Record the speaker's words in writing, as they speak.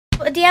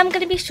Today I'm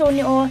going to be showing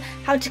you all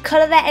how to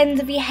colour the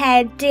ends of your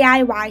hair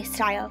DIY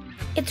style.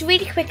 It's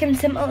really quick and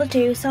simple to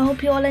do, so I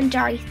hope you all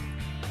enjoy.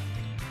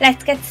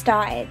 Let's get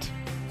started.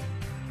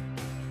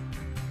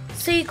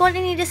 So you're going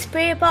to need a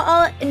spray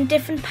bottle and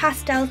different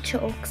pastel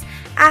chalks.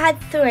 I had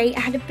 3. I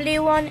had a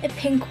blue one, a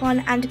pink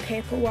one and a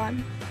purple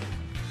one.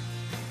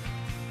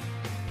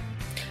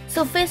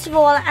 So first of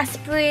all, I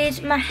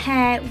sprayed my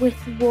hair with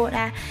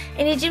water,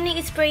 and you do need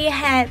to spray your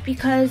hair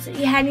because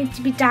your hair needs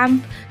to be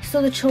damp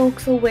so the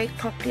chalks will work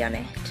properly on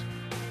it.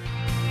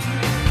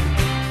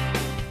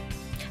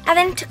 I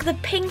then took the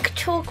pink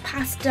chalk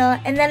pastel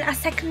and then I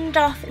seconded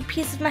off a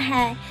piece of my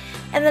hair,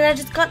 and then I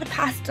just got the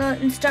pastel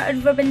and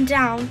started rubbing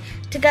down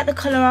to get the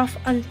colour off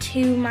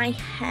onto my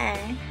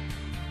hair.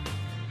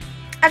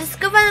 I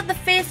discovered that the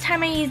first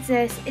time I used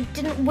this, it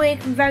didn't work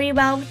very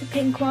well with the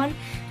pink one,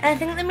 and I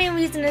think the main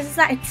reason is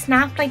that it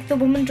snapped, like the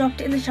woman dropped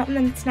it in the shop and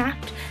then it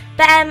snapped.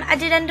 But I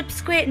did end up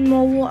squirting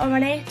more water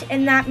on it,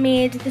 and that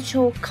made the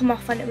chalk come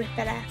off on it a bit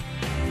better.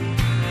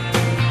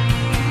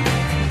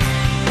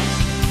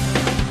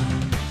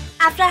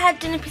 After I had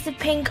done a piece of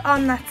pink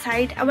on that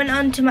side, I went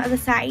on to my other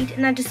side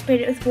and I just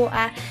sprayed it with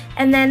water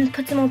and then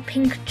put some more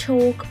pink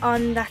chalk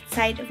on that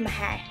side of my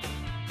hair.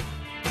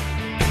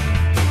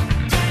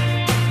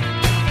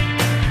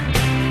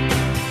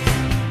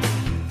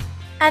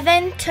 I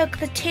then took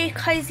the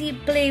turquoisey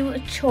blue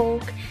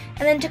chalk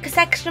and then took a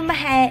section of my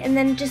hair and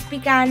then just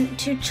began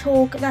to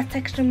chalk that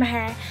section of my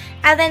hair.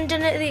 I then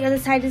done it to the other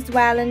side as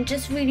well and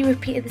just really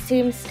repeated the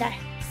same steps.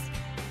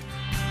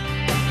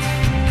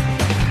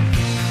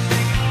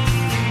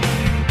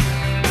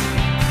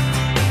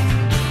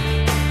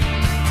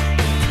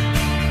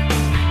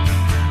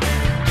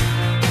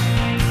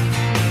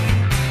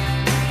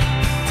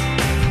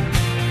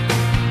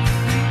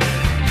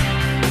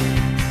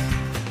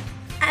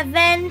 I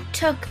then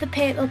took the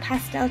purple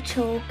pastel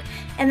chalk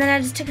and then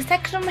I just took a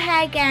section of my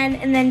hair again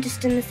and then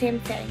just done the same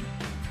thing.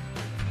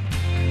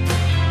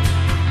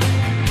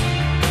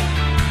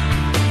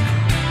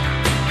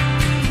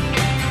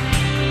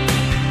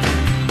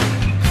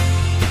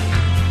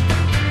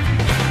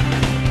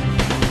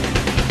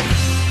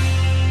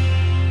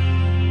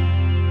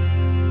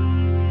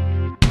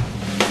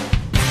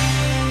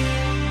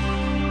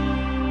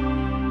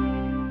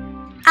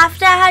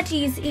 After I had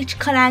used each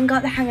colour and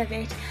got the hang of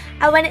it,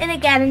 I went in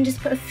again and just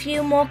put a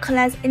few more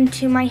colours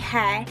into my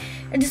hair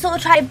and just sort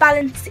of try to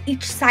balance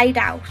each side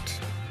out.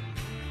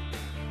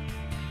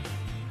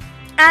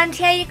 And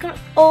here you can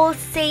all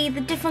see the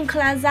different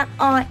colours that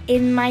are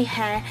in my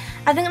hair.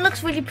 I think it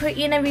looks really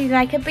pretty and I really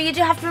like it, but you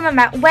do have to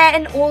remember, wear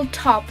an old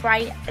top,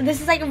 right?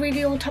 This is like a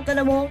really old top that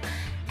I wore,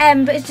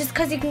 but it's just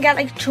because you can get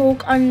like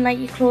chalk on like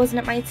your clothes and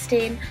it might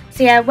stain.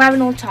 So yeah, wear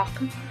an old top.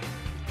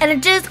 And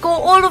it does go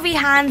all over your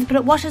hands, but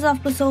it washes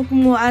off with soap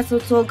and water, so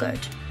it's all good.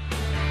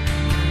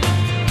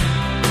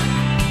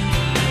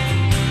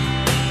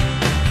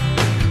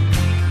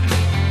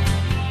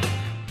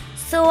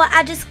 So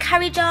I just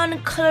carried on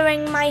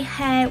colouring my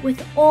hair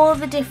with all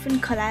the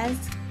different colours.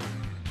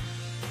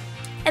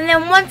 And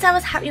then once I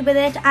was happy with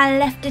it, I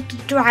left it to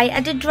dry. I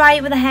did dry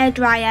it with a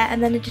hairdryer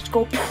and then it just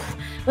go poof,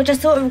 which I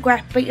sort of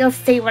regret, but you'll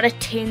see what it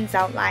turns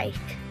out like.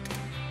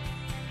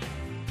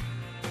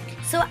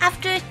 So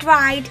after it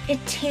dried,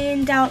 it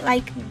turned out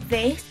like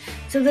this.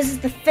 So this is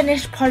the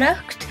finished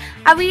product.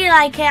 I really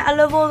like it. I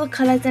love all the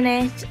colours in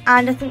it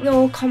and I think they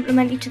all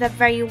complement each other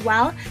very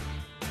well.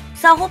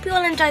 So I hope you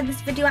all enjoyed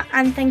this video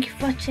and thank you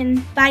for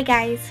watching. Bye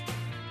guys.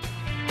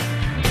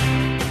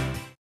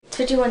 It's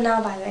video one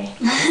now by the way.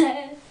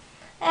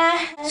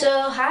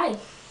 So hi.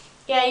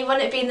 Yeah, you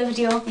want it to be in the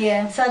video?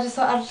 Yeah. So I just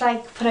thought I'd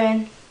like put it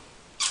in.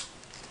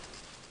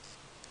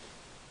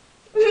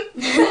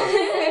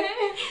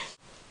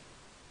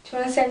 Do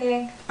you want to say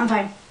anything? I'm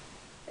fine.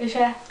 Are you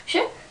sure?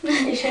 Sure. Are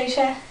you sure?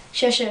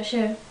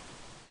 Sure.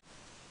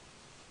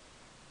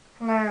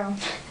 Hello.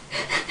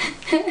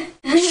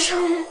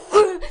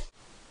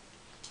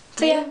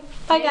 So yeah,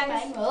 bye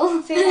guys.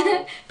 Bye. See you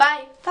later.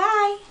 Bye.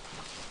 Bye.